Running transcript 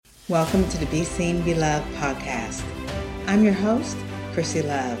Welcome to the Be Seen, Be Loved podcast. I'm your host, Chrissy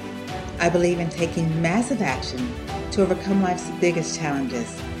Love. I believe in taking massive action to overcome life's biggest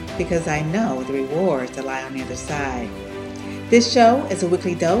challenges because I know the rewards that lie on the other side. This show is a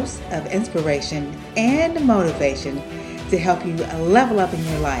weekly dose of inspiration and motivation to help you level up in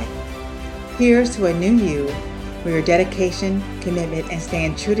your life. Here's to a new you where your dedication, commitment, and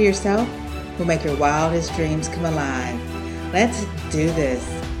staying true to yourself will make your wildest dreams come alive. Let's do this.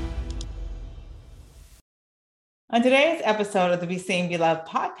 On today's episode of the Be Seen, Be Loved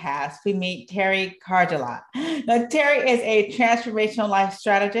podcast, we meet Terry Cardillat. Now, Terry is a transformational life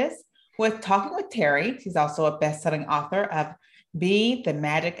strategist with Talking with Terry. She's also a best-selling author of Be the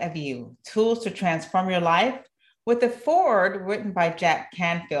Magic of You, Tools to Transform Your Life, with the foreword written by Jack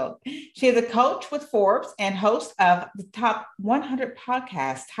Canfield. She is a coach with Forbes and host of the Top 100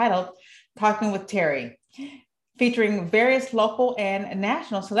 podcast titled Talking with Terry, featuring various local and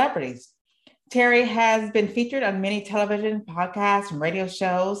national celebrities. Terry has been featured on many television, podcasts, and radio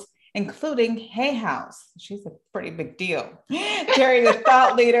shows, including Hay House. She's a pretty big deal. Terry is a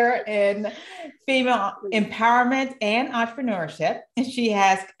thought leader in female empowerment and entrepreneurship. And she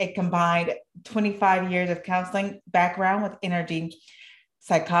has a combined 25 years of counseling background with energy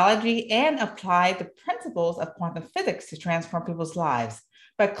psychology and applied the principles of quantum physics to transform people's lives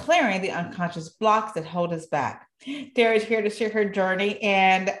by clearing the unconscious blocks that hold us back. Terry is here to share her journey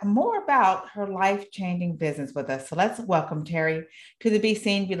and more about her life-changing business with us. So let's welcome Terry to the Be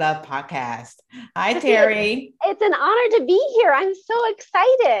Seen, Be Loved podcast. Hi, Terry. It's an honor to be here. I'm so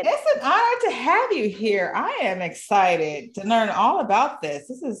excited. It's an honor to have you here. I am excited to learn all about this.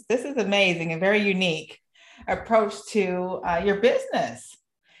 This is amazing and very unique approach to your business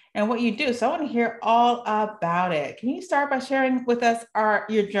and what you do. So I want to hear all about it. Can you start by sharing with us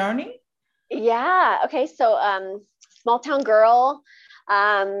your journey? Yeah. Okay. So, small town girl,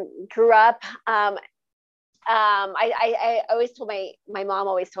 grew up, I always told my mom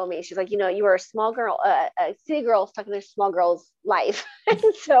always told me, she's like, you were a small girl, a city girl stuck in a small girl's life.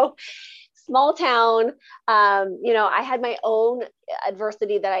 So small town, I had my own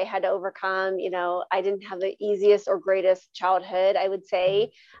adversity that I had to overcome. I didn't have the easiest or greatest childhood, I would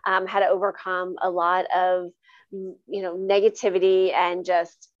say. Had to overcome a lot of, negativity and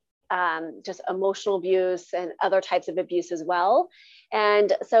just emotional abuse and other types of abuse as well.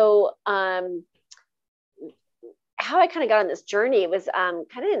 And so, how I kind of got on this journey was kind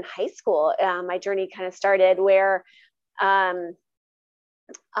of in high school. My journey kind of started where I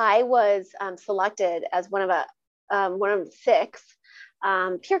was selected as one of 6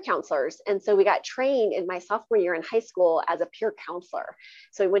 peer counselors. And so we got trained in my sophomore year in high school as a peer counselor.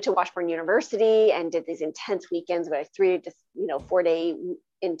 So we went to Washburn University and did these intense weekends with 3 to 4-day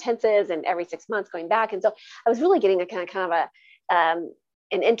intensives, and every 6 months going back. And so I was really getting a kind of an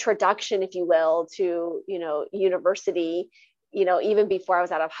introduction, if you will, to, university, even before I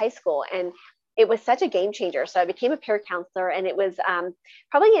was out of high school. And it was such a game changer. So I became a peer counselor, and it was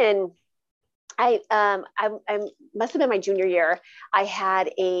probably I must have been my junior year. I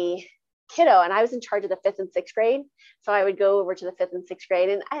had a kiddo and I was in charge of the 5th and 6th grade. So I would go over to the 5th and 6th grade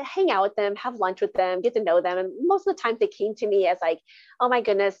and I'd hang out with them, have lunch with them, get to know them. And most of the time they came to me as like, oh my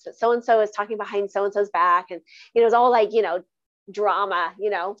goodness, so-and-so is talking behind so-and-so's back. And, it was all like, drama,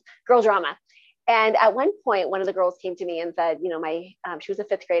 girl drama. And at one point, one of the girls came to me and said, she was a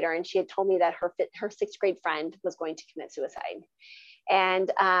 5th grader and she had told me that her 6th grade friend was going to commit suicide.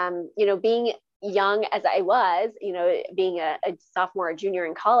 And, being young as I was, being a sophomore or junior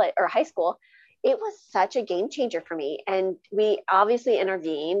in college or high school, it was such a game changer for me. And we obviously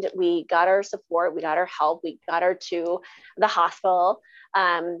intervened. We got her support. We got her help. We got her to the hospital.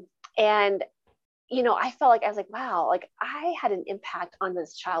 And, I felt like I was like, wow, like I had an impact on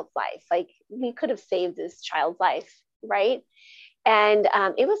this child's life. Like we could have saved this child's life. Right. And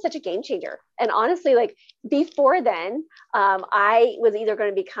it was such a game changer. And honestly, like before then, I was either going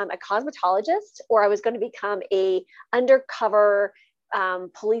to become a cosmetologist or I was going to become a undercover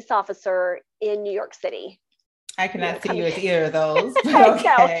police officer in New York City. I cannot see you as either of those.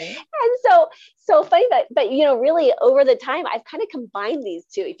 Okay. And so funny but really over the time, I've kind of combined these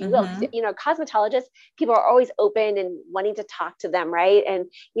two, if you will. Cosmetologists, people are always open and wanting to talk to them, right?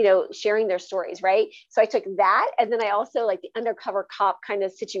 And, sharing their stories, right? So I took that. And then I also like the undercover cop kind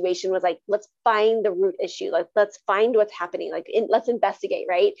of situation was like, let's find the root issue. Like, let's find what's happening. Like, let's investigate,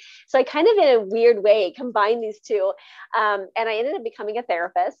 right? So I kind of in a weird way combined these two. And I ended up becoming a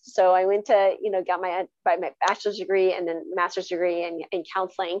therapist. So I went to, got my bachelor's degree and then master's degree in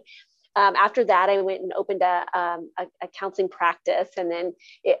counseling. After that, I went and opened a counseling practice. And then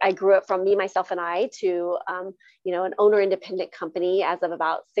I grew up from me, myself, and I to, an owner independent company as of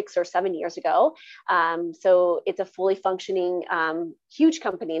about 6 or 7 years ago. So it's a fully functioning, huge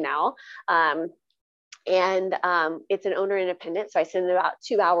company now. And it's an owner independent. So I spend about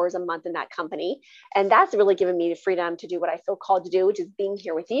 2 hours a month in that company. And that's really given me the freedom to do what I feel called to do, which is being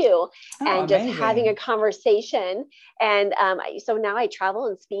here with you and just having a conversation. And so now I travel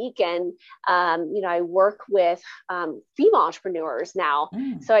and speak, and, I work with female entrepreneurs now.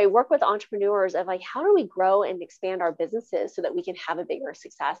 So I work with entrepreneurs of like, how do we grow and expand our businesses so that we can have a bigger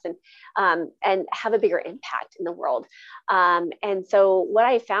success and have a bigger impact in the world. And so what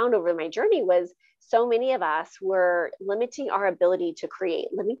I found over my journey was, so many of us were limiting our ability to create,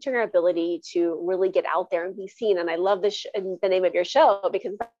 limiting our ability to really get out there and be seen. And I love the name of your show,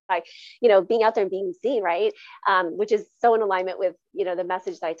 because like, being out there and being seen, right? Which is so in alignment with, the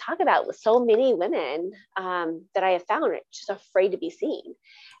message that I talk about, with so many women that I have found are just afraid to be seen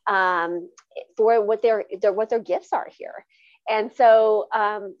for what their gifts are here. And so,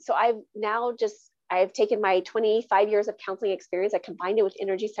 I've taken my 25 years of counseling experience. I combined it with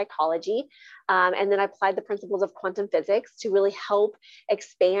energy psychology. And then I applied the principles of quantum physics to really help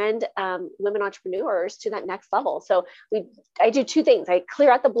expand women entrepreneurs to that next level. So I do 2 things. I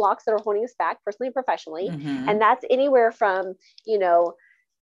clear out the blocks that are holding us back personally and professionally. And that's anywhere from,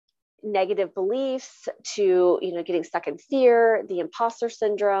 negative beliefs to, getting stuck in fear, the imposter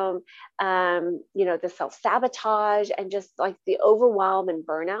syndrome, the self-sabotage, and just like the overwhelm and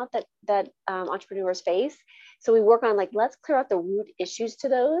burnout that entrepreneurs face. So we work on let's clear out the root issues to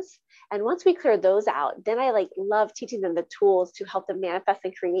those. And once we clear those out, then I love teaching them the tools to help them manifest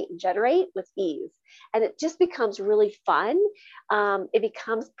and create and generate with ease. And it just becomes really fun. It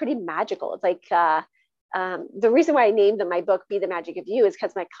becomes pretty magical. It's like, the reason why I named my book Be the Magic of You is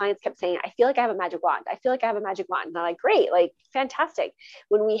because my clients kept saying, I feel like I have a magic wand. I feel like I have a magic wand. And I'm like, great, fantastic.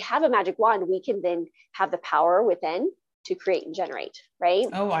 When we have a magic wand, we can then have the power within to create and generate, right?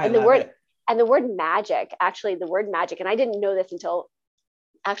 Oh, I love it. And the word magic, and I didn't know this until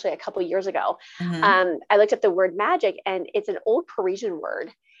actually a couple of years ago. I looked up the word magic, and it's an old Parisian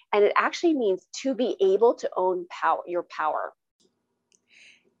word. And it actually means to be able to own your power.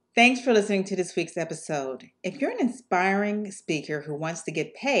 Thanks for listening to this week's episode. If you're an inspiring speaker who wants to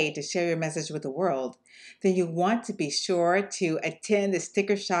get paid to share your message with the world, then you want to be sure to attend the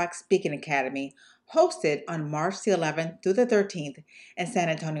Sticker Shock Speaking Academy, hosted on March the 11th through the 13th in San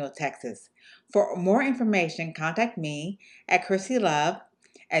Antonio, Texas. For more information, contact me at Chrissy Love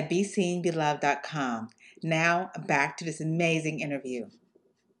at BeSeenBeloved.com. Now, back to this amazing interview.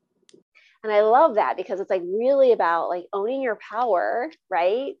 And I love that, because it's really about owning your power,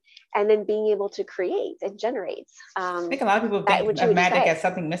 right? And then being able to create and generate. I think a lot of people think of magic as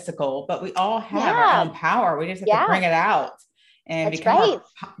something mystical, but we all have our own power. We just have to bring it out and become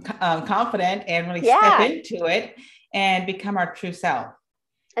confident and really step into it and become our true self.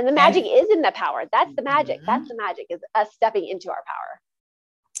 And the magic is in the power. That's the magic. That's the magic, is us stepping into our power.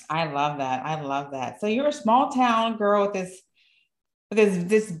 I love that. So you're a small town girl with this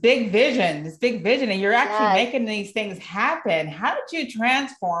big vision, and you're actually making these things happen. How did you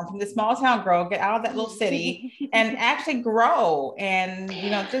transform from the small town girl, get out of that little city and actually grow and,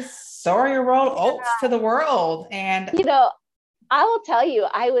 just soar your oats to the world? And, I will tell you,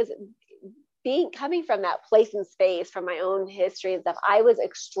 I was coming from that place and space, from my own history and stuff. I was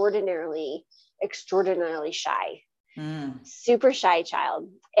extraordinarily shy, super shy child.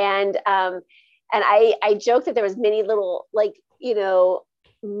 And I joke that there was many little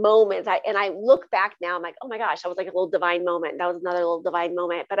moments. I look back now, I'm like, oh my gosh, that was a little divine moment. That was another little divine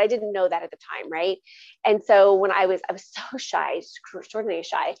moment, but I didn't know that at the time. Right. And so when I was so shy, extraordinarily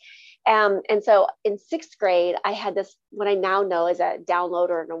shy. And so in 6th grade, I had this, what I now know is a download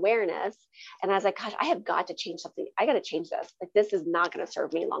or an awareness. And I was like, gosh, I have got to change something. I got to change this. This is not going to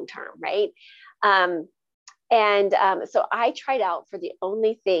serve me long-term. Right. So I tried out for the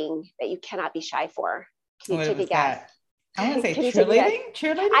only thing that you cannot be shy for. Can you take a guess? I want to say cheerleading.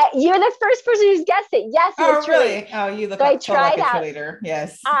 You're the first person who's guessed it. Yes. Oh, really? Oh, you look like a cheerleader.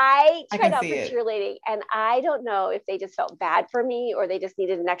 Yes. I tried out for cheerleading, and I don't know if they just felt bad for me or they just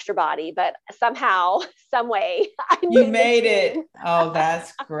needed an extra body, but somehow, some way, you made it. Oh,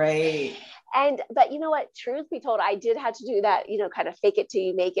 that's great. But you know what? Truth be told, I did have to do that, kind of fake it till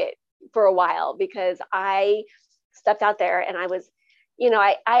you make it for a while, because I stepped out there and I was,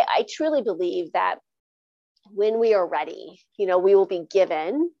 I truly believe that when we are ready, we will be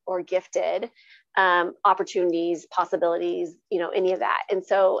given or gifted opportunities, possibilities, any of that. And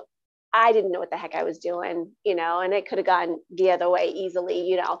so I didn't know what the heck I was doing, and it could have gone the other way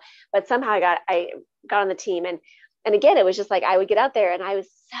easily, but somehow I got on the team. And again, it was just like, I would get out there and I was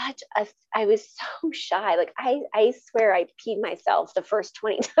so shy. Like I swear I peed myself the first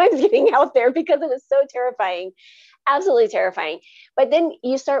 20 times getting out there because it was so terrifying, absolutely terrifying. But then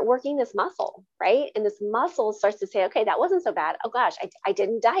you start working this muscle, right? And this muscle starts to say, okay, that wasn't so bad. Oh gosh, I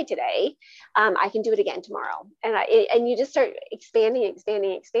didn't die today. I can do it again tomorrow. And you just start expanding.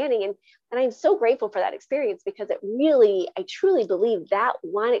 And I'm so grateful for that experience, because I truly believe that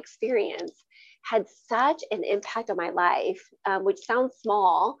one experience had such an impact on my life, which sounds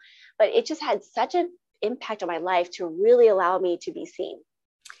small, but it just had such an impact on my life to really allow me to be seen.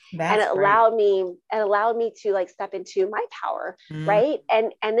 And it allowed me to like step into my power. Right.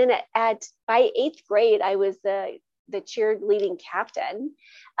 And then by 8th grade, I was the cheerleading captain.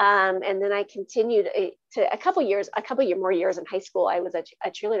 And then I continued to a couple more years in high school. I was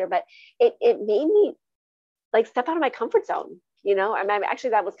a cheerleader, but it made me like step out of my comfort zone. Actually,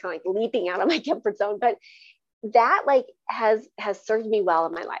 that was kind of like leaping out of my comfort zone, but that like has served me well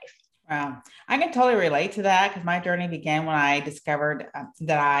in my life. Wow. I can totally relate to that, because my journey began when I discovered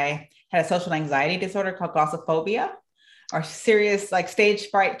that I had a social anxiety disorder called glossophobia, or serious like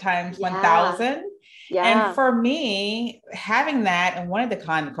stage fright times 1000. Yeah. And for me, having that and wanted to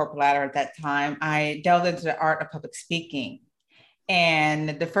climb the corporate ladder at that time, I delved into the art of public speaking.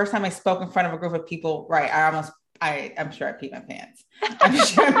 And the first time I spoke in front of a group of people, right, I'm sure I peed my pants. I'm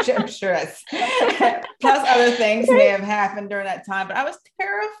sure that's plus other things may have happened during that time, but I was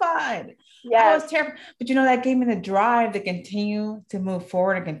terrified. Yes. I was terrified. But that gave me the drive to continue to move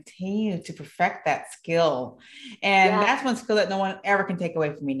forward and continue to perfect that skill. And that's one skill that no one ever can take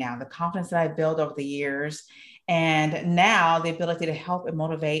away from me now. The confidence that I built over the years. And now the ability to help and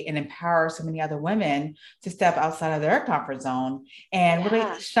motivate and empower so many other women to step outside of their comfort zone and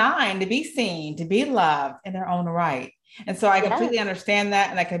really shine, to be seen, to be loved in their own right. And so I completely understand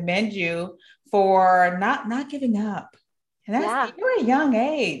that. And I commend you for not giving up. And you were a young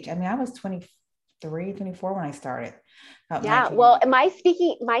age. I mean, I was 23, 24 when I started. Well, my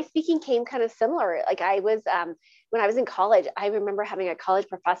speaking came kind of similar. Like I was, when I was in college, I remember having a college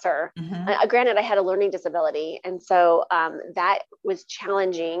professor. Granted, I had a learning disability, and so that was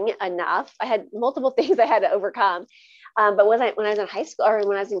challenging enough. I had multiple things I had to overcome. But when I was in high school, or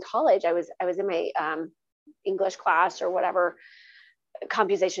when I was in college, I was in my English class or whatever,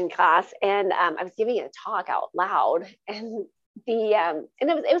 composition class, and I was giving a talk out loud, and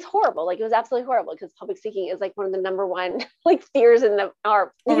it was horrible. Like it was absolutely horrible, because public speaking is like one of the number one like fears in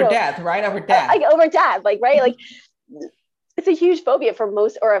our death, right? Over death. Like, right. Like it's a huge phobia for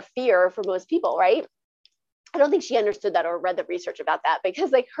most, or a fear for most people. Right. I don't think she understood that or read the research about that,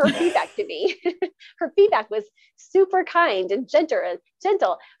 because like her feedback to me, her feedback was super kind and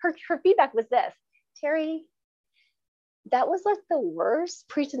gentle. Her feedback was this: Terry, that was like the worst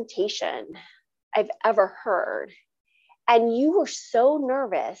presentation I've ever heard. And you were so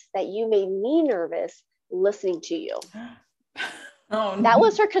nervous that you made me nervous listening to you. That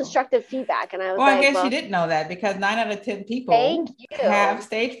was her constructive feedback. And I was I guess you didn't know that, because 9 out of 10 people have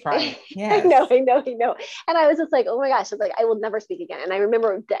stage fright. Yes. I know. And I was just like, oh my gosh, I was like, I will never speak again. And I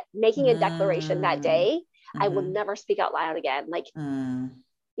remember making a declaration that day. I will never speak out loud again. Like,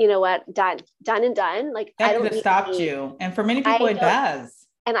 you know what? Done and done. Like that could have stopped you. And for many people, it does.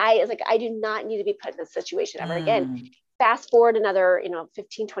 And I was like, I do not need to be put in this situation ever again. Fast forward another,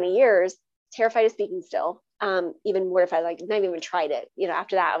 15, 20 years, terrified of speaking still. Even mortified, like not even tried it.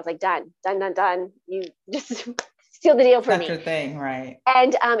 After that, I was like, done. You just seal the deal for me. That's your thing, right?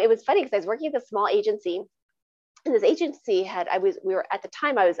 And it was funny, because I was working at a small agency, and this agency at the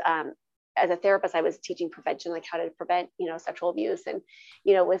time I was as a therapist, I was teaching prevention, like how to prevent, sexual abuse. And,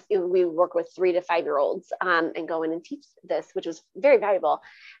 we work with 3 to 5 year olds and go in and teach this, which was very valuable.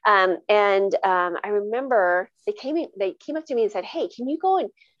 I remember they came up to me and said, hey, can you go? And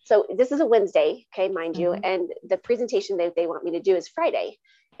so this is a Wednesday, okay, mind you, and the presentation that they want me to do is Friday.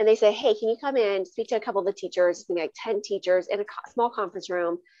 And they said, hey, can you come in, speak to a couple of the teachers, maybe like 10 teachers in a small conference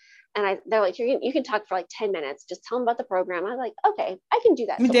room. And they're like, you can talk for like 10 minutes. Just tell them about the program. I was like, okay, I can do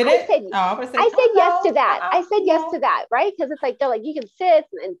that. You did it? I said yes to that. I said yes to that, right? Because it's like, they're like, you can sit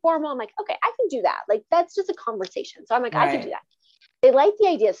and informal. I'm like, okay, I can do that. Like, that's just a conversation. So I'm like, I can do that. They liked the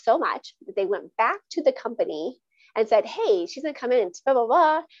idea so much that they went back to the company and said, hey, she's going to come in and blah, blah,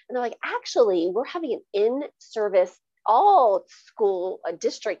 blah. And they're like, actually, we're having an in-service all school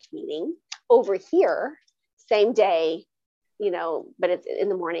district meeting over here, same day, but it's in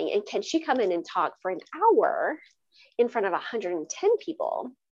the morning. And can she come in and talk for an hour in front of 110 people?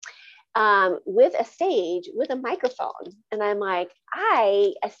 with a stage, with a microphone. And I'm like,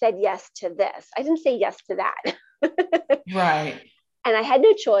 I said yes to this. I didn't say yes to that. Right. And I had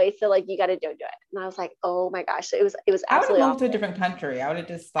no choice. So like, you got to do it. And I was like, oh my gosh. So it was I would have absolutely moved to a awful. different country. I would have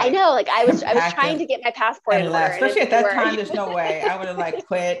just I like know, like I was packed trying it to get my passport in and order left. and it Especially at didn't that work. time, there's no way. I would have like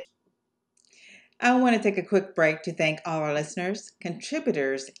quit. I want to take a quick break to thank all our listeners,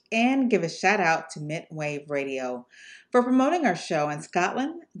 contributors, and give a shout out to Midwave Radio for promoting our show in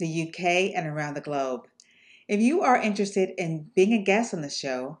Scotland, the UK, and around the globe. If you are interested in being a guest on the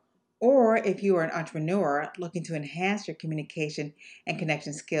show, or if you are an entrepreneur looking to enhance your communication and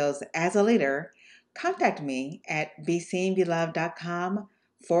connection skills as a leader, contact me at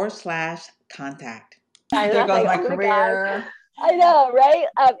beseenbeloved.com/contact. And There I was goes like, my oh my God, career. I know, right?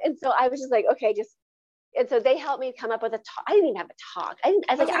 And so I was just like, okay, just, and so they helped me come up with a talk. I didn't even have a talk. I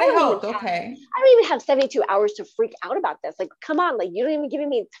was like, Okay, they helped. Okay. I don't even have 72 hours to freak out about this. Like, come on, like you don't even give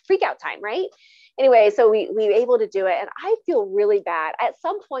me freak out time, right? Anyway, so we were able to do it, and I feel really bad. At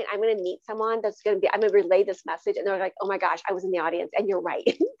some point, I'm going to meet someone that's going to be. I'm going to relay this message, and they're like, "Oh my gosh, I was in the audience, and you're right.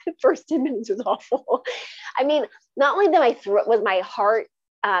 The first 10 minutes was awful." I mean, not only that my throat was my heart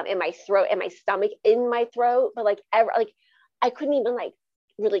in my throat and my stomach in my throat, but like I couldn't even like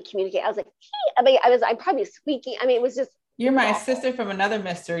really communicate. I was like, hey. I mean, I'm probably squeaking. I mean, it was You're my awful. sister from another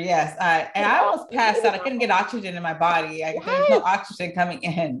mister. Yes. And I almost passed out. I couldn't get oxygen in my body. Yes. There was no oxygen coming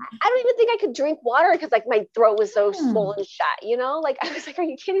in. I don't even think I could drink water because like my throat was so swollen shut, you know? Like I was like, are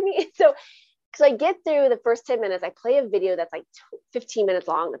you kidding me? So I get through the first 10 minutes, I play a video that's like 15 minutes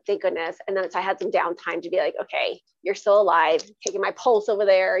long, thank goodness. And then I had some downtime to be like, okay, you're still alive, taking my pulse over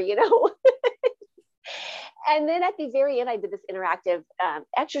there, you know? And then at the very end, I did this interactive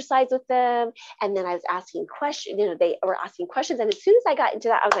exercise with them. And then I was asking questions, you know, they were asking questions. And as soon as I got into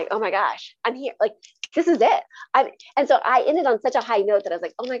that, I was like, oh my gosh, I'm here. Like, this is it. And so I ended on such a high note that I was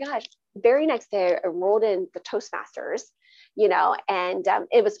like, oh my gosh, very next day I enrolled in the Toastmasters, you know, and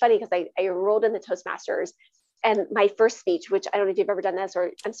it was funny because I enrolled in the Toastmasters. And my first speech, which I don't know if you've ever done this, or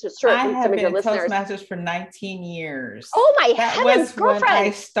I'm sure I have some of been your in listeners. Toastmasters for 19 years. Oh my that heavens, was girlfriend. When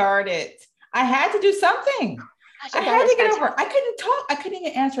I started. I had to do something. Gosh, I had to get over. I couldn't talk. I couldn't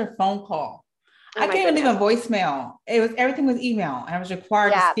even answer a phone call. I couldn't even leave a voicemail. Everything was email, and I was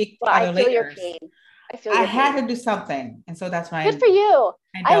required to speak to other leaders. Your pain. I had to do something, and so that's why. Good for you.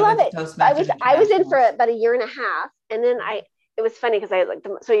 I love it. I was in for about a year and a half, and then it was funny because I like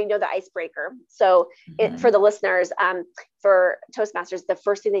so you know the icebreaker. So for the listeners, for Toastmasters, the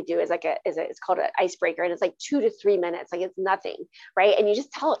first thing they do is it's called an icebreaker, and it's like 2 to 3 minutes, like it's nothing, right? And you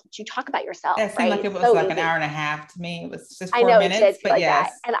just you talk about yourself. It seemed like it was like an hour and a half to me. It was just 4 minutes, but like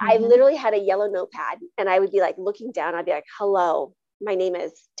yes. That. And I literally had a yellow notepad, and I would be like looking down. I'd be like, "Hello, my name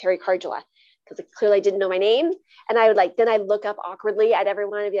is Terry Cardula," because clearly I didn't know my name, and I would then I'd look up awkwardly at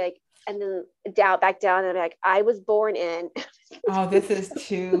everyone and be like, and then back down, and I'd be like, "I was born in." Oh, this is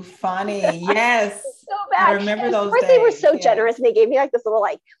too funny. Yes. So bad. I remember those days. They were so generous, and they gave me like this little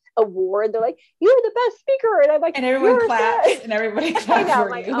like award. They're like, "You're the best speaker," and I'm like, and everyone claps, and everybody claps. I know, I'm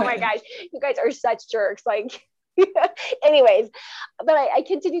like, oh my gosh, you guys are such jerks. Like, anyways, but I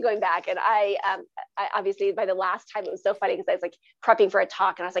continue going back, and I obviously by the last time it was so funny because I was like prepping for a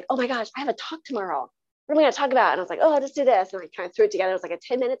talk, and I was like, oh my gosh, I have a talk tomorrow. What am I going to talk about? And I was like, oh, I'll just do this, and I kind of threw it together. It was like a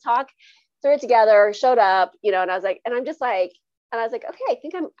 10-minute talk. Threw it together, showed up, you know, and I was like, okay, I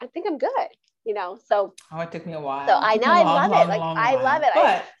think I'm good, you know. So it took me a while. So I love it. Like I love it.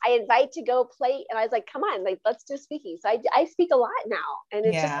 I invite to go play, and I was like, come on, like let's do speaking. So I speak a lot now, and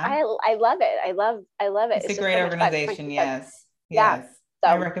it's just I love it. I love it. It's a great organization. Yes. Yeah. So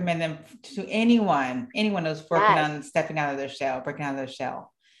I recommend them to anyone who's working on stepping out of their shell, breaking out of their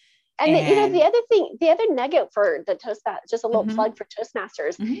shell. And you know, the other nugget for the Toastmasters, just a little plug for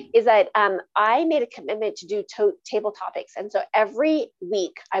Toastmasters, is that I made a commitment to do table topics. And so every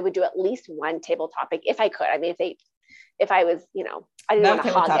week I would do at least one table topic if I could. I mean, if I was, you know, I didn't want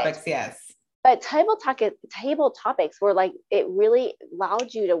to hog topics, it. Yes. But table topics were like, it really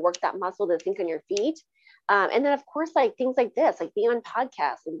allowed you to work that muscle to think on your feet. And then of course, like things like this, like being on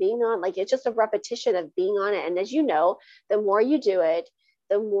podcasts and being on, like, it's just a repetition of being on it. And as you know, the more you do it,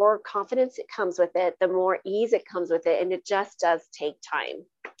 the more confidence it comes with it, the more ease it comes with it. And it just does take time.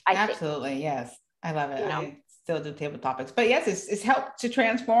 Absolutely. Yes. I love it. You know? I still do table topics, but yes, it's helped to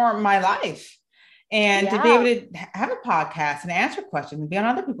transform my life and to be able to have a podcast and answer questions and be on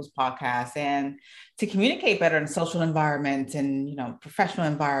other people's podcasts and to communicate better in social environments and, you know, professional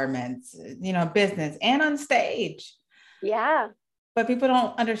environments, you know, business and on stage. Yeah. But people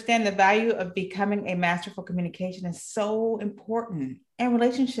don't understand the value of becoming a masterful communication is so important. And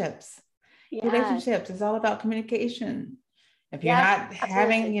relationships. Relationships is all about communication. If you're Yes, not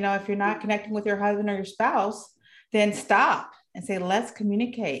having, absolutely. if you're not connecting with your husband or your spouse, then stop and say, let's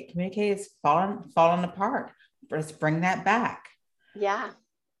communicate. Communicate is falling apart. Let's bring that back. Yeah.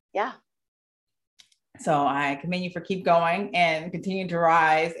 Yeah. So I commend you for keep going and continue to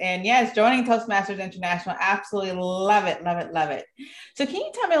rise. And yes, joining Toastmasters International, absolutely love it, love it, love it. So can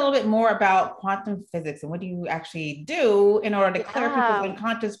you tell me a little bit more about quantum physics and what do you actually do in order to clear people's Yeah.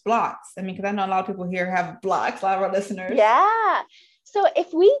 unconscious blocks? I mean, because I know a lot of people here have blocks, a lot of our listeners. Yeah. So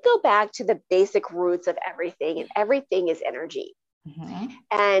if we go back to the basic roots of everything, and everything is energy. Mm-hmm.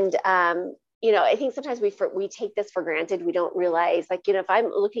 And I think sometimes we take this for granted. We don't realize, like, if I'm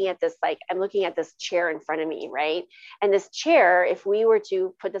looking at this, like I'm looking at this chair in front of me, right? And this chair, if we were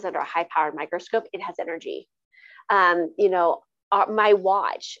to put this under a high powered microscope, it has energy. um, you know, my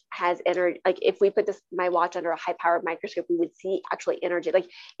watch has energy. Like if we put my watch under a high powered microscope, we would see actually energy. Like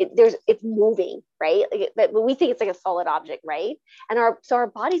it's moving, right? But we think it's like a solid object, right? And our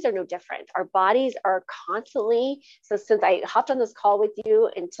bodies are no different. Our bodies are constantly. So since I hopped on this call with you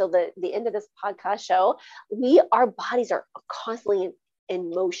until the end of this podcast show, our bodies are constantly in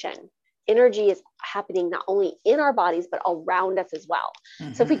motion. Energy is happening not only in our bodies but around us as well.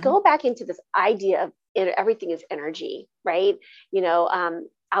 Mm-hmm. So if we go back into this idea of everything is energy, right?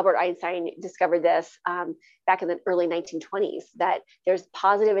 Albert Einstein discovered this back in the early 1920s, that there's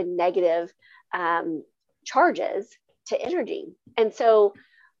positive and negative charges to energy. And so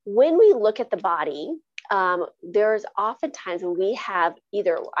when we look at the body, there's oftentimes when we have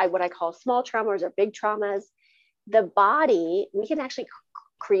either what I call small traumas or big traumas, the body, we can actually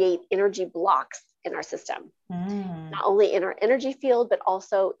create energy blocks in our system, not only in our energy field, but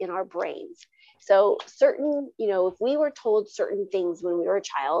also in our brains. So if we were told certain things when we were a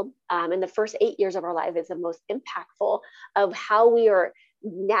child, in the first 8 years of our life is the most impactful of how we are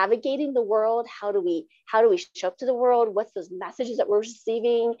navigating the world. How do we show up to the world? What's those messages that we're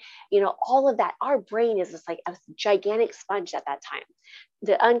receiving? All of that. Our brain is just like a gigantic sponge at that time.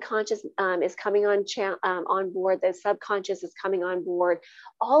 The unconscious is coming on board. The subconscious is coming on board.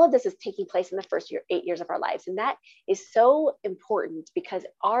 All of this is taking place in the first 8 years of our lives. And that is so important because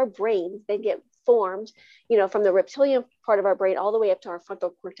our brains then get formed, from the reptilian part of our brain all the way up to our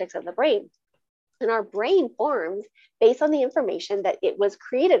frontal cortex of the brain. And our brain forms based on the information that it was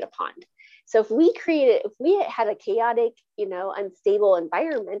created upon. So if we had a chaotic, unstable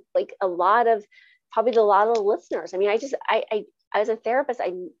environment, like a lot of the listeners, I mean, I as a therapist,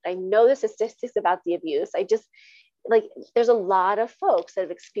 I know the statistics about the abuse. There's a lot of folks that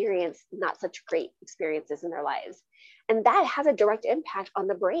have experienced not such great experiences in their lives. And that has a direct impact on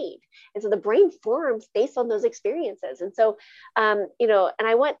the brain. And so the brain forms based on those experiences. And so, and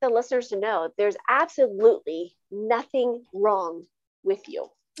I want the listeners to know there's absolutely nothing wrong with you,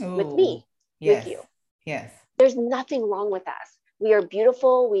 with me, yes, with you. Yes. There's nothing wrong with us. We are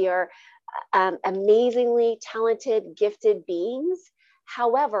beautiful. We are amazingly talented, gifted beings.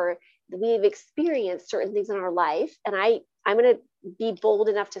 However, we've experienced certain things in our life. And I'm going to be bold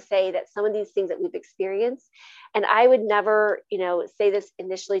enough to say that some of these things that we've experienced, and I would never, say this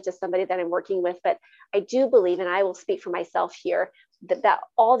initially to somebody that I'm working with, but I do believe, and I will speak for myself here, that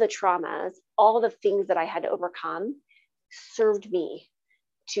all the traumas, all the things that I had to overcome served me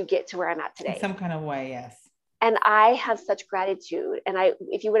to get to where I'm at today. In some kind of way, yes. And I have such gratitude. And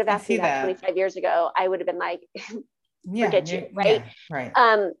if you would have asked me that 25 years ago, I would have been like, forget you, right? Yeah,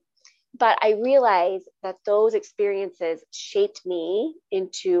 right. But I realized that those experiences shaped me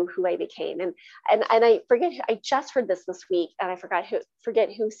into who I became. And I forget, I just heard this week and I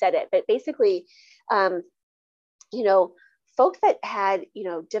forget who said it, but basically, folks that had,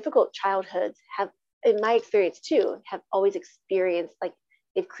 difficult childhoods have, in my experience too, have always experienced, like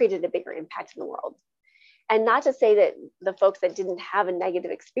they've created a bigger impact in the world. And not to say that the folks that didn't have a negative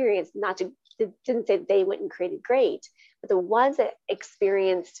experience, didn't say that they went and created great, but the ones that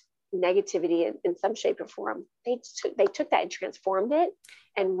experienced negativity in some shape or form, they took that and transformed it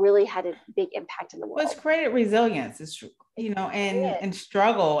and really had a big impact in the world. Well, it's created resilience. It's, and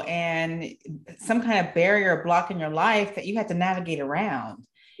struggle and some kind of barrier block in your life that you had to navigate around.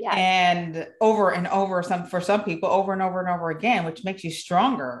 Yes. And over and over, for some people, over and over and over again, which makes you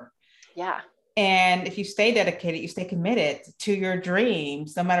stronger. Yeah. And if you stay dedicated, you stay committed to your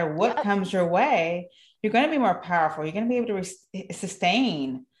dreams, no matter what comes your way, you're going to be more powerful. You're going to be able to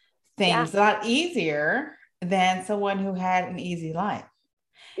sustain things a lot easier than someone who had an easy life.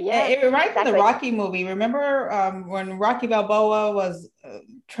 Yeah, it reminds me of the Rocky movie. Remember when Rocky Balboa was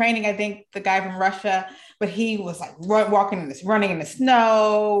training, I think the guy from Russia, but he was like running in the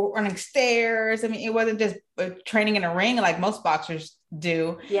snow, running stairs. I mean, it wasn't just training in a ring like most boxers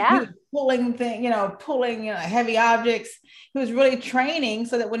do. He Yeah. was pulling pulling heavy objects. He was really training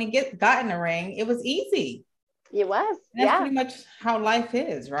so that when he got in the ring, it was easy. It was. And that's Yeah. pretty much how life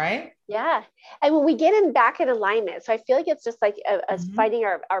is, right? Yeah. And when we get in back in alignment, so I feel like it's just like us Mm-hmm. finding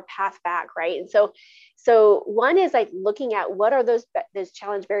our path back, right? And so one is like looking at what are those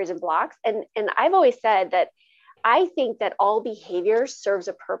challenge barriers and blocks. And I've always said that I think that all behavior serves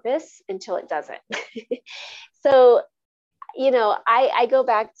a purpose until it doesn't. So, I go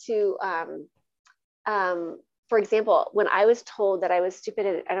back to for example, when I was told that I was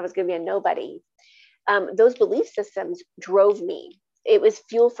stupid and I was going to be a nobody, those belief systems drove me. It was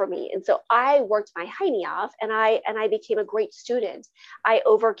fuel for me. And so I worked my hiney off, and I became a great student. I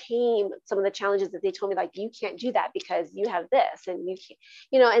overcame some of the challenges that they told me, like, you can't do that because you have this and you can't,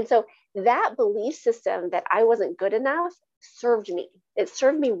 and so that belief system that I wasn't good enough served me. It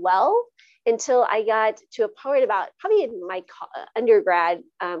served me well until I got to a point about probably in my undergrad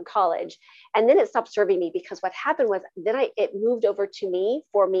college. And then it stopped serving me, because what happened was then it moved over to me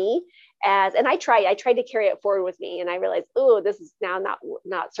for me and I tried to carry it forward with me, and I realized, oh, this is now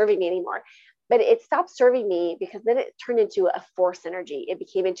not serving me anymore. But it stopped serving me because then it turned into a force energy. It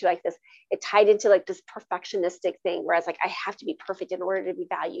became into like this, it tied into like this perfectionistic thing, whereas like I have to be perfect in order to be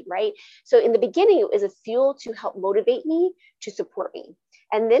valued, right? So in the beginning, it was a fuel to help motivate me, to support me.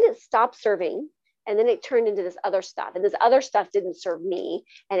 And then it stopped serving. And then it turned into this other stuff. And this other stuff didn't serve me.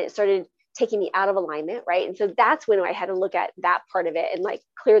 And it started taking me out of alignment, right? And so that's when I had to look at that part of it and like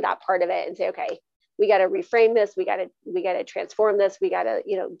clear that part of it and say, okay, we got to reframe this. We got to transform this. We got to,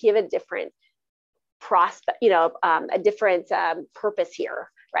 give a different prospect, a different purpose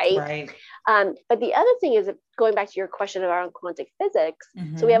here, right? Right. But the other thing is, going back to your question around quantum physics.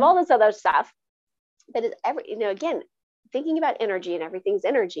 Mm-hmm. So we have all this other stuff, but it's again, thinking about energy, and everything's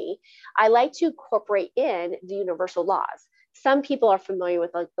energy, I like to incorporate in the universal laws. Some people are familiar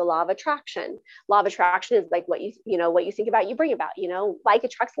with like the law of attraction. Law of attraction is like what you think about, you bring about, like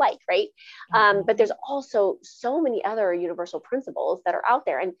attracts like, right? But there's also so many other universal principles that are out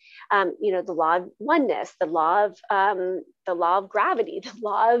there. And, the law of oneness, the law of gravity, the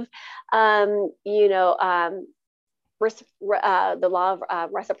law of, the law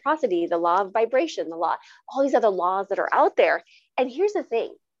of reciprocity, the law of vibration, all these other laws that are out there. And here's the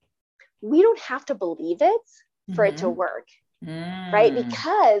thing, we don't have to believe it for it to work. Right?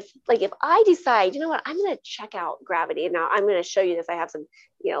 Because like, if I decide, you know what, I'm going to check out gravity. Now I'm going to show you this. I have some,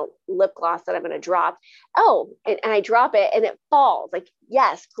 lip gloss that I'm going to drop. Oh, and I drop it and it falls. Like,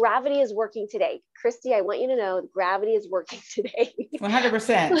 yes, gravity is working today. Christy, I want you to know gravity is working today.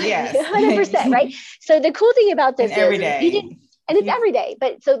 100%. Yes. 100%. Right. So the cool thing about this is every day. And it's every day.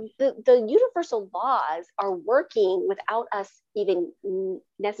 But so the universal laws are working without us even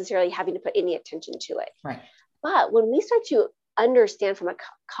necessarily having to put any attention to it. Right. But when we start to understand from a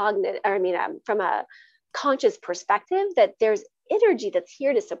from a conscious perspective that there's energy that's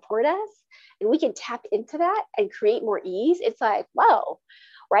here to support us, and we can tap into that and create more ease, it's like, whoa,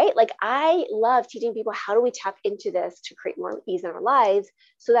 right? Like, I love teaching people, how do we tap into this to create more ease in our lives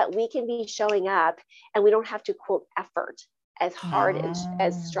so that we can be showing up and we don't have to quote effort as hard and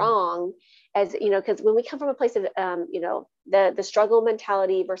as strong as, because when we come from a place of, the struggle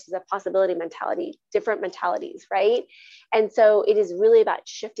mentality versus a possibility mentality, different mentalities, right? And so it is really about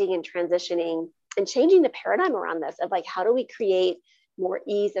shifting and transitioning and changing the paradigm around this of like, how do we create more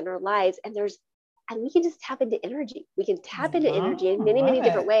ease in our lives? And we can just tap into energy. We can tap into energy in many, many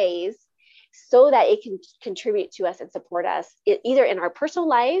different ways so that it can contribute to us and support us either in our personal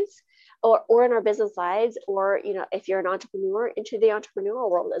lives or in our business lives, or, if you're an entrepreneur, into the entrepreneurial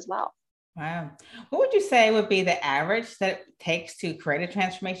world as well. Wow. What would you say would be the average that it takes to create a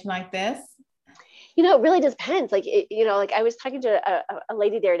transformation like this? It really depends. Like, like I was talking to a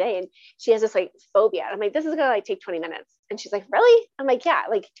lady the other day, and she has this like phobia. I'm like, this is going to like take 20 minutes. And she's like, really? I'm like, yeah,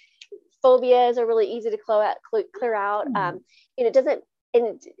 like phobias are really easy to clear out. It doesn't,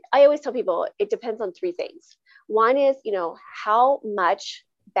 and I always tell people, it depends on three things. One is, how much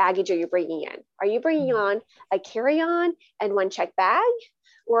baggage are you bringing in? Are you bringing on a carry-on and one check bag?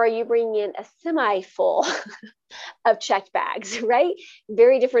 Or are you bringing in a semi-full of checked bags, right?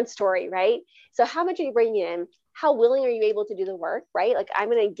 Very different story, right? So how much are you bringing in? How willing are you able to do the work, right? Like, I'm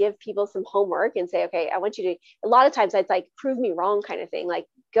going to give people some homework and say, okay, I want you to, a lot of times it's like, prove me wrong kind of thing. Like,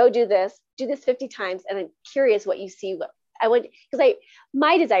 go do this 50 times. And I'm curious what you see.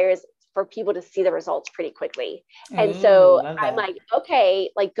 My desire is for people to see the results pretty quickly. And so I'm like, okay,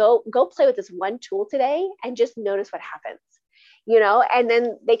 like go play with this one tool today and just notice what happens. And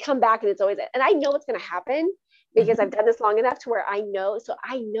then they come back and it's always, and I know what's going to happen because I've done this long enough to where I know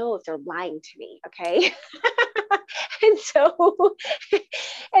if they're lying to me. Okay. And so,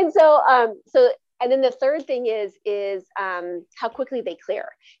 and then the third thing is how quickly they clear.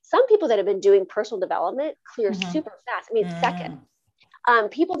 Some people that have been doing personal development clear super fast. I mean, seconds.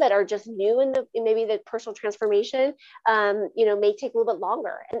 People that are just new in maybe the personal transformation, may take a little bit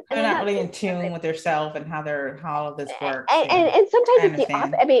longer. And they're not really in tune with themselves and how all of this works. And sometimes it's the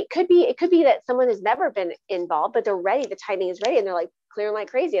opposite. I mean, it could be that someone has never been involved, but they're ready. The timing is ready, and they're like clearing like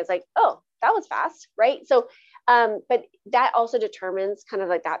crazy. It's like, oh, that was fast, right? So, but that also determines kind of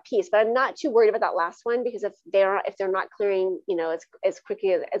like that piece. But I'm not too worried about that last one, because if they're not clearing, as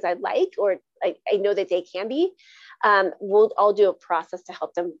quickly as I'd like, or I know that they can be, I'll do a process to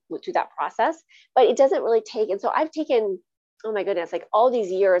help them through that process. But it doesn't really take. And so I've taken, oh my goodness, like all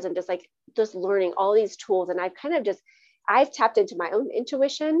these years and just learning all these tools, and I've tapped into my own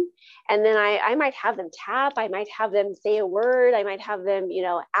intuition, and then I might have them tap, I might have them say a word, I might have them,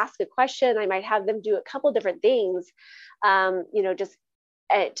 ask a question, I might have them do a couple different things, just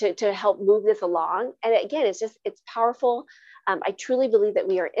to help move this along. And again, it's powerful. I truly believe that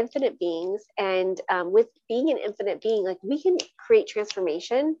we are infinite beings, and with being an infinite being, like we can create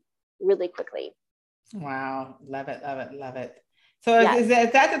transformation really quickly. Wow. Love it. Love it. Love it. So is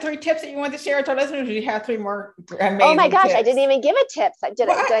that the 3 tips that you want to share with our listeners? Or do you have 3 more amazing Oh my gosh, tips? I didn't even give a tips. Did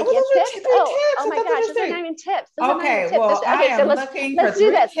I give tips? Oh my gosh, those are not even tips. Okay, well, I am looking for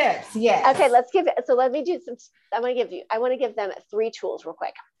 3 tips. Yes. Okay, let me do some. I want to give them 3 tools real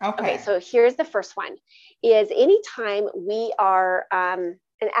quick. Okay, so here's the first one is anytime we are,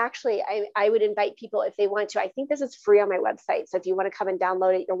 and actually, I would invite people if they want to. I think this is free on my website. So if you want to come and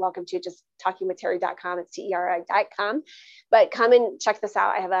download it, you're welcome to. Just talkingwithterry.com. It's TERI.com. But come and check this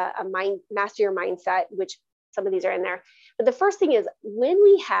out. I have a Master Your Mindset, which some of these are in there. But the first thing is when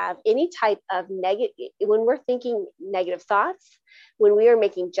we have any type of when we're thinking negative thoughts, when we are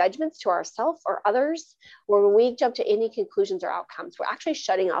making judgments to ourselves or others, or when we jump to any conclusions or outcomes, we're actually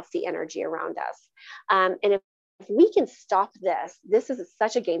shutting off the energy around us. And if we can stop this is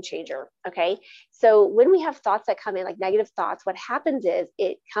such a game changer. Okay. So when we have thoughts that come in, like negative thoughts, what happens is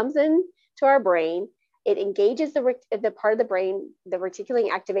it comes in to our brain. It engages the part of the brain, the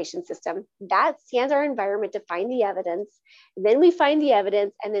reticular activation system that scans our environment to find the evidence. Then we find the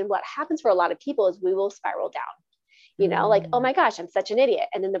evidence. And then what happens for a lot of people is we will spiral down, like, oh my gosh, I'm such an idiot.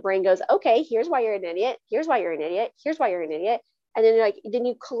 And then the brain goes, okay, here's why you're an idiot. Here's why you're an idiot. Here's why you're an idiot. And then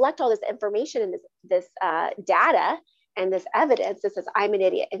you collect all this information and this data and this evidence that says I'm an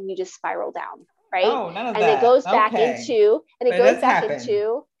idiot, and you just spiral down, right? Oh, none of and that. It goes back into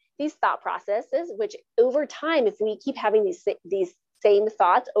these thought processes, which over time, if we keep having these same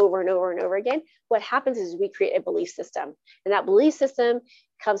thoughts over and over and over again, what happens is we create a belief system, and that belief system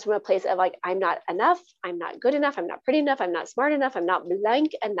comes from a place of like, I'm not enough, I'm not good enough, I'm not pretty enough, I'm not smart enough, I'm not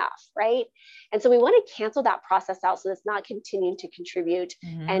blank enough, right? And so we want to cancel that process out so it's not continuing to contribute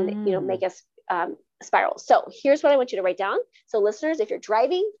and make us spiral. So here's what I want you to write down. So listeners, if you're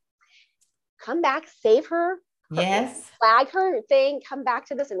driving, come back, save her. Yes. Flag her thing, come back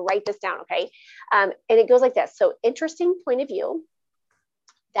to this and write this down, okay? And it goes like this. So interesting point of view,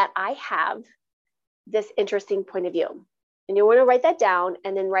 that I have this interesting point of view. And you want to write that down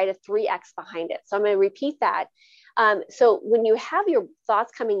and then write a 3x behind it. So I'm going to repeat that. So when you have your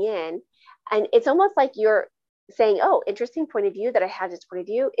thoughts coming in, and it's almost like you're saying, oh, interesting point of view that I have this point of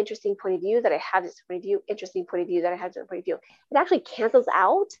view, interesting point of view that I have this point of view, interesting point of view that I have this point of view. It actually cancels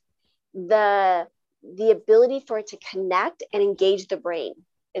out the ability for it to connect and engage the brain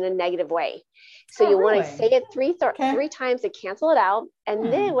in a negative way. So you want to say it three times to cancel it out.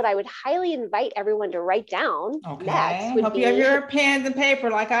 And then what I would highly invite everyone to write down next would Hope you have your pens and paper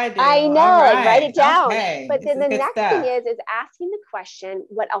like I do. I know, like write it down. Okay. But then the next thing is asking the question,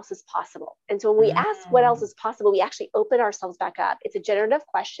 what else is possible? And so when we ask what else is possible, we actually open ourselves back up. It's a generative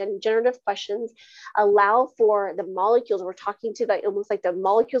question. Generative questions allow for the molecules. We're talking to almost like the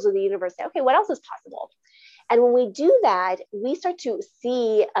molecules of the universe. Say, okay, what else is possible? And when we do that, we start to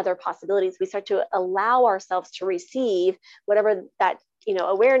see other possibilities. We start to allow ourselves to receive whatever that,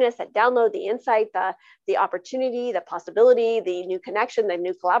 awareness, that download, the insight, the opportunity, the possibility, the new connection, the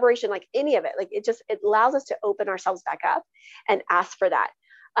new collaboration, like any of it. Like it allows us to open ourselves back up and ask for that.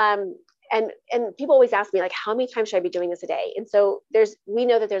 And people always ask me, like, how many times should I be doing this a day? And so we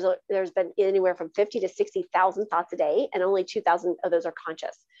know that there's been anywhere from 50 to 60,000 thoughts a day, and only 2,000 of those are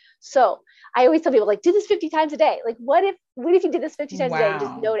conscious. So I always tell people, like, do this 50 times a day. Like, what if you did this 50 times a day and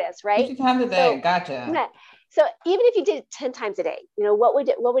just notice, right? 50 times a day. Gotcha. So even if you did it 10 times a day, what would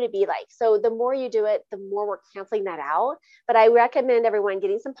it be like? So the more you do it, the more we're canceling that out. But I recommend everyone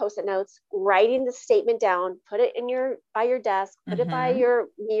getting some Post-it notes, writing the statement down, put it by your desk, put it by your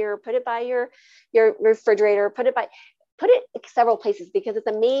mirror, put it by your refrigerator, put it several places, because it's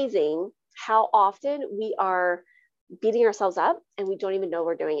amazing how often we are beating ourselves up and we don't even know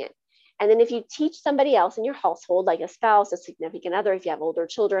we're doing it. And then if you teach somebody else in your household, like a spouse, a significant other, if you have older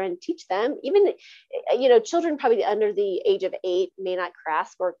children, teach them. Even, children probably under the age of 8 may not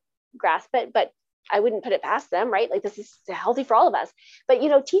grasp it, but I wouldn't put it past them, right? Like, this is healthy for all of us. But,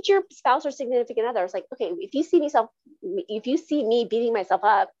 teach your spouse or significant other. It's like, okay, if you see me beating myself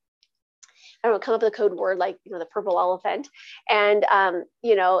up, I don't know, come up with a code word like, the purple elephant. And, and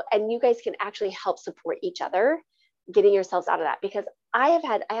you guys can actually help support each other getting yourselves out of that. Because I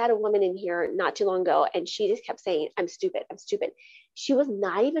had a woman in here not too long ago, and she just kept saying, I'm stupid. She was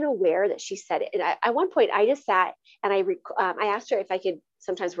not even aware that she said it. And at one point I just sat and I asked her if I could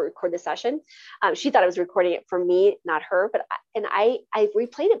sometimes record the session. She thought I was recording it for me, not her, but I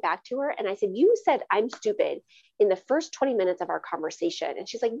replayed it back to her. And I said, you said I'm stupid in the first 20 minutes of our conversation. And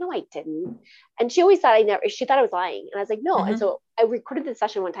she's like, no, I didn't. And she always thought she thought I was lying. And I was like, no. And so I recorded the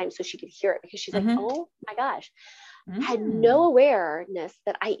session one time so she could hear it, because she's like, oh my gosh. Had no awareness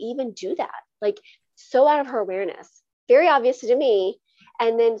that I even do that. Like, so out of her awareness, very obvious to me.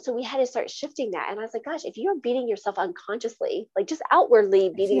 And then, so we had to start shifting that. And I was like, gosh, if you're beating yourself unconsciously, like just outwardly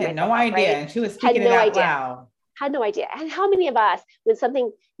beating myself, no idea. Right? And she was speaking it out loud. Had no idea. And how many of us, when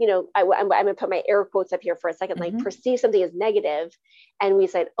something, I'm going to put my air quotes up here for a second, like perceive something as negative, and we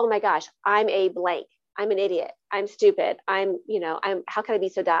said, oh my gosh, I'm a blank. I'm an idiot. I'm stupid. How could I be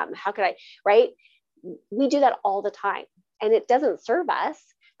so dumb? How could I, right? We do that all the time, and it doesn't serve us.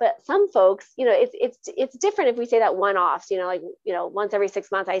 But some folks, it's different if we say that one-offs, once every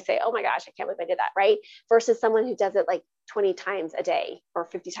 6 months, I say, oh my gosh, I can't believe I did that, right? Versus someone who does it like 20 times a day or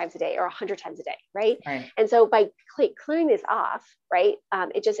 50 times a day or 100 times a day, right? And so by clearing this off, right,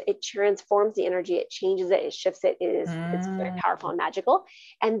 it transforms the energy, it changes it, it shifts it. It's very powerful and magical.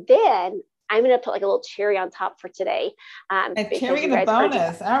 And then I'm going to put like a little cherry on top for today. A cherry in the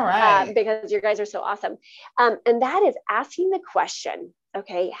bonus. All right. Because you guys are so awesome. And that is asking the question,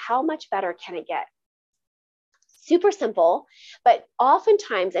 okay, how much better can it get? Super simple, but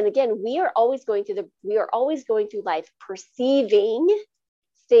oftentimes, and again, we are always going through life perceiving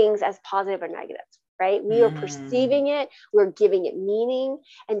things as positive or negative, right? We are perceiving it, we're giving it meaning.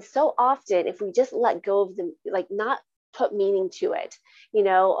 And so often, if we just let go of them, like not put meaning to it,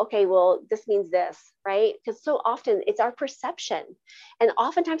 okay, well, this means this, right? Because so often it's our perception, and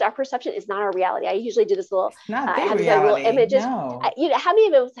oftentimes our perception is not our reality. I usually do this little, have these little images. No. How many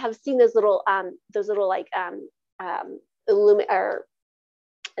of us have seen those little like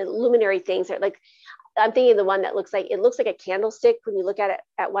illuminary things? Or like, I'm thinking of the one that looks like a candlestick when you look at it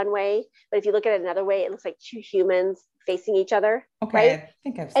at one way, but if you look at it another way, it looks like two humans facing each other. Okay, right? I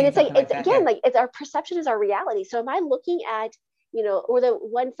think I've seen. And it's like, it's that, again, like, it's our perception is our reality. So am I looking at, or the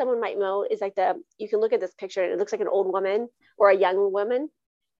one someone might know is like you can look at this picture and it looks like an old woman or a young woman,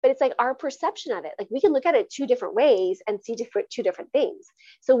 but it's like our perception of it. Like, we can look at it two different ways and see two different things.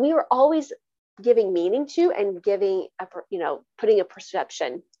 So we are always giving meaning to and putting a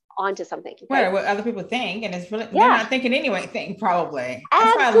perception onto something. Okay? Right, what other people think, and it's really they're not thinking anything, probably.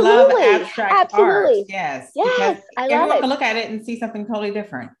 That's why I love abstract art. Yes, because I love everyone it. can look at it and see something totally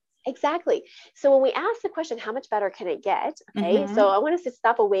different. Exactly. So when we ask the question, how much better can it get? Okay. So I want us to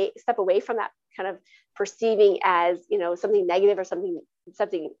step away from that kind of perceiving as, something negative or something,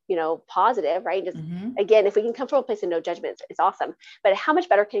 positive, right? Just again, if we can come from a place of no judgment, it's awesome. But how much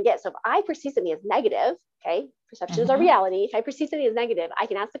better can it get? So if I perceive something as negative, okay, perception is our reality. If I perceive something as negative, I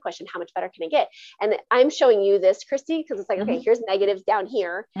can ask the question, how much better can it get? And I'm showing you this, Christy, because it's like, okay, here's negatives down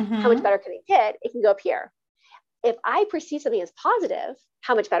here. How much better can it get? It can go up here. If I perceive something as positive,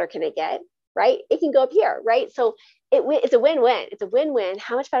 how much better can it get? Right? It can go up here, right? So it's a win-win. It's a win-win.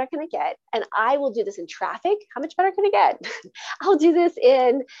 How much better can it get? And I will do this in traffic. How much better can it get? I'll do this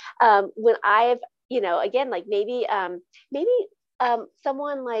in when I've, again, like maybe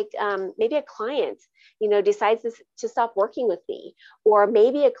someone like maybe a client, decides to stop working with me, or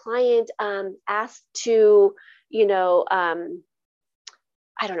maybe a client asked to, I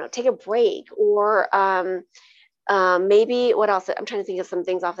don't know, take a break, or maybe what else? I'm trying to think of some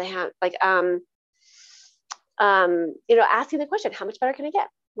things off the hand, like, asking the question, how much better can I get?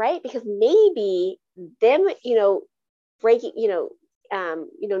 Right? Because maybe them, breaking,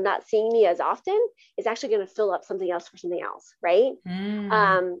 not seeing me as often is actually going to fill up something else for something else. Right.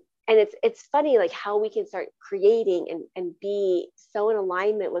 And it's funny, like how we can start creating and be so in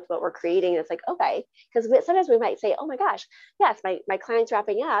alignment with what we're creating. It's like, okay, because sometimes we might say, oh my gosh, yes, my client's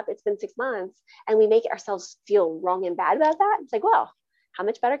wrapping up. It's been 6 months, and we make ourselves feel wrong and bad about that. It's like, well, how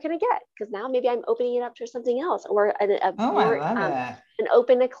much better can I get? Because now maybe I'm opening it up to something else, or a Oh, I more love that. an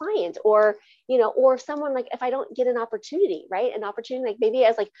open a client, or or someone, like if I don't get an opportunity, right? An opportunity, like maybe I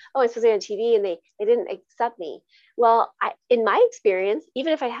was like, oh, I'm supposed to be on TV and they didn't accept me. Well, in my experience,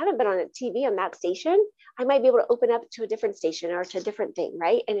 even if I haven't been on a TV on that station, I might be able to open up to a different station or to a different thing,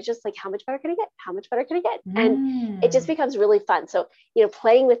 right? And it's just like, how much better can I get? How much better can I get? And it just Mm. becomes really fun. So,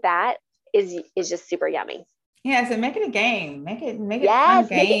 playing with that is just super yummy. Yeah, so make it a game. Make it fun Yes,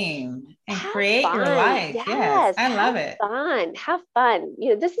 make it game and have create your fun. life. Yes, Yes, I have love it. fun. Have fun.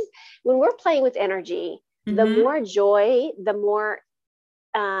 This is when we're playing with energy, the Mm-hmm. more joy, the more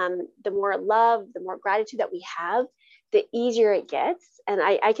love, the more gratitude that we have, the easier it gets. And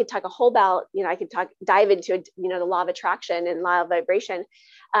I could talk a whole about, I could dive into, the law of attraction and law of vibration.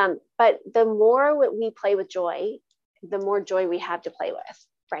 But the more we play with joy, the more joy we have to play with,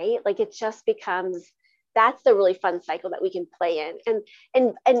 right? Like it just becomes, that's the really fun cycle that we can play in.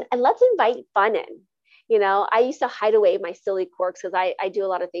 And let's invite fun in. I used to hide away my silly quirks because I do a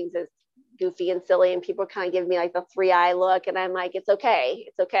lot of things as goofy and silly, and people kind of give me like the 3-eye look, and I'm like, it's okay.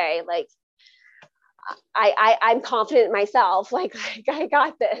 Like I'm confident in myself. Like I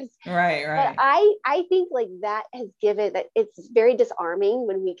got this. Right, But right. I think like that has given that it's very disarming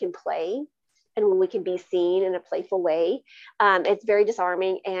when we can play and when we can be seen in a playful way. It's very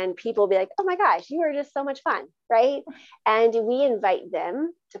disarming, and people will be like, oh my gosh, you are just so much fun, right? And we invite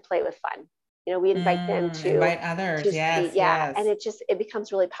them to play with fun. We invite them to Invite others. see, Yes, yeah, and yes. it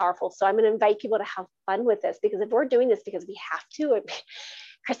becomes really powerful. So I'm going to invite people to have fun with this, because if we're doing this because we have to,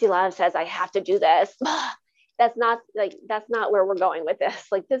 Christy Love says I have to do this. That's not where we're going with this.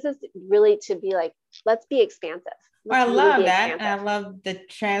 Like this is really to be like, let's be expansive. Well, Let's I really love be that. And expansive. I love the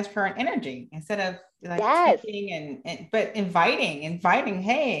transferring energy instead of like Yes. teaching but inviting,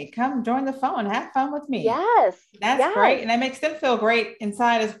 hey, come join the phone, have fun with me. Yes. That's Yes. great. And that makes them feel great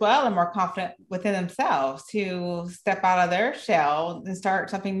inside as well and more confident within themselves to step out of their shell and start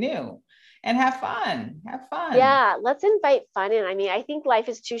something new and have fun. Have fun. Yeah. Let's invite fun in. I mean, I think life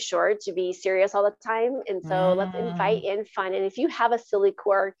is too short to be serious all the time. And so let's invite Mm, in fun. And if you have a silly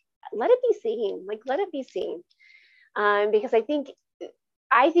quirk, let it be seen. Like let it be seen. Because I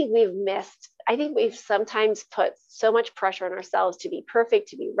think we've sometimes put so much pressure on ourselves to be perfect,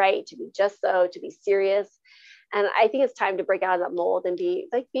 to be right, to be just so, to be serious. And I think it's time to break out of that mold and be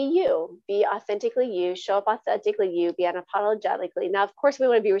you, be authentically you, show up authentically you, be unapologetically. Now, of course, we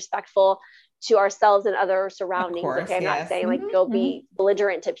want to be respectful to ourselves and other of surroundings. Okay. course, I'm not yes. saying like go Hmm. be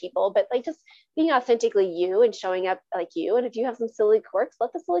belligerent to people, but like just being authentically you and showing up like you. And if you have some silly quirks,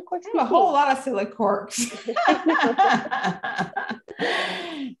 let the silly quirks I be have a whole seen. lot of silly quirks. I know.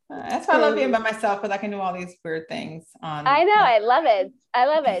 That's why I love being by myself because I can do all these weird things on I know. the I love it. I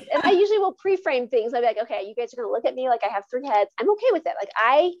love it. And I usually will pre-frame things. I'll be like, okay, you guys are gonna look at me like I have 3 heads. I'm okay with it. Like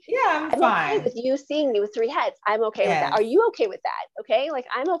yeah, I'm I'm okay with fine. you seeing me with 3 heads. I'm okay with that. Are Yes. you okay with that? Okay. Like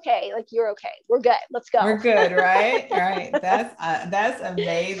I'm okay. Like you're okay. We're good. Let's We're go. good, right? Right. That's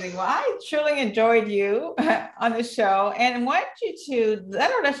amazing. Well, I truly enjoyed you on the show and want you to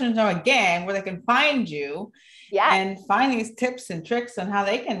let our listeners know again where they can find you Yes. and find these tips and tricks on how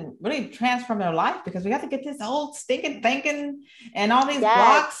they can really transform their life because we have to get this old stinking thinking and all these Yes.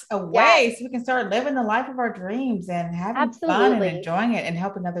 blocks Yes. away so we can start living the life of our dreams and having fun and Absolutely. enjoying it and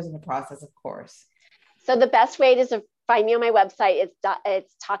helping others in the process, of course. So the best way to find me on my website is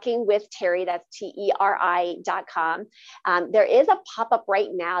it's talking with Teri. That's TERI.com. There is a pop-up right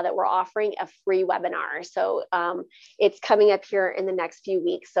now that we're offering a free webinar. So it's coming up here in the next few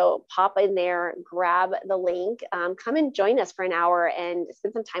weeks. So pop in there, grab the link, come and join us for an hour and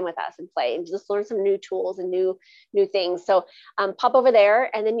spend some time with us and play and just learn some new tools and new things. So pop over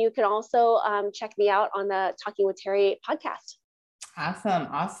there, and then you can also check me out on the Talking with Teri podcast. Awesome.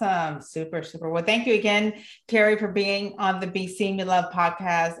 Awesome. Super, super. Well, thank you again, Teri, for being on the Be Seen Be Loved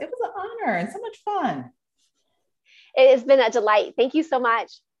podcast. It was an honor and so much fun. It has been a delight. Thank you so much.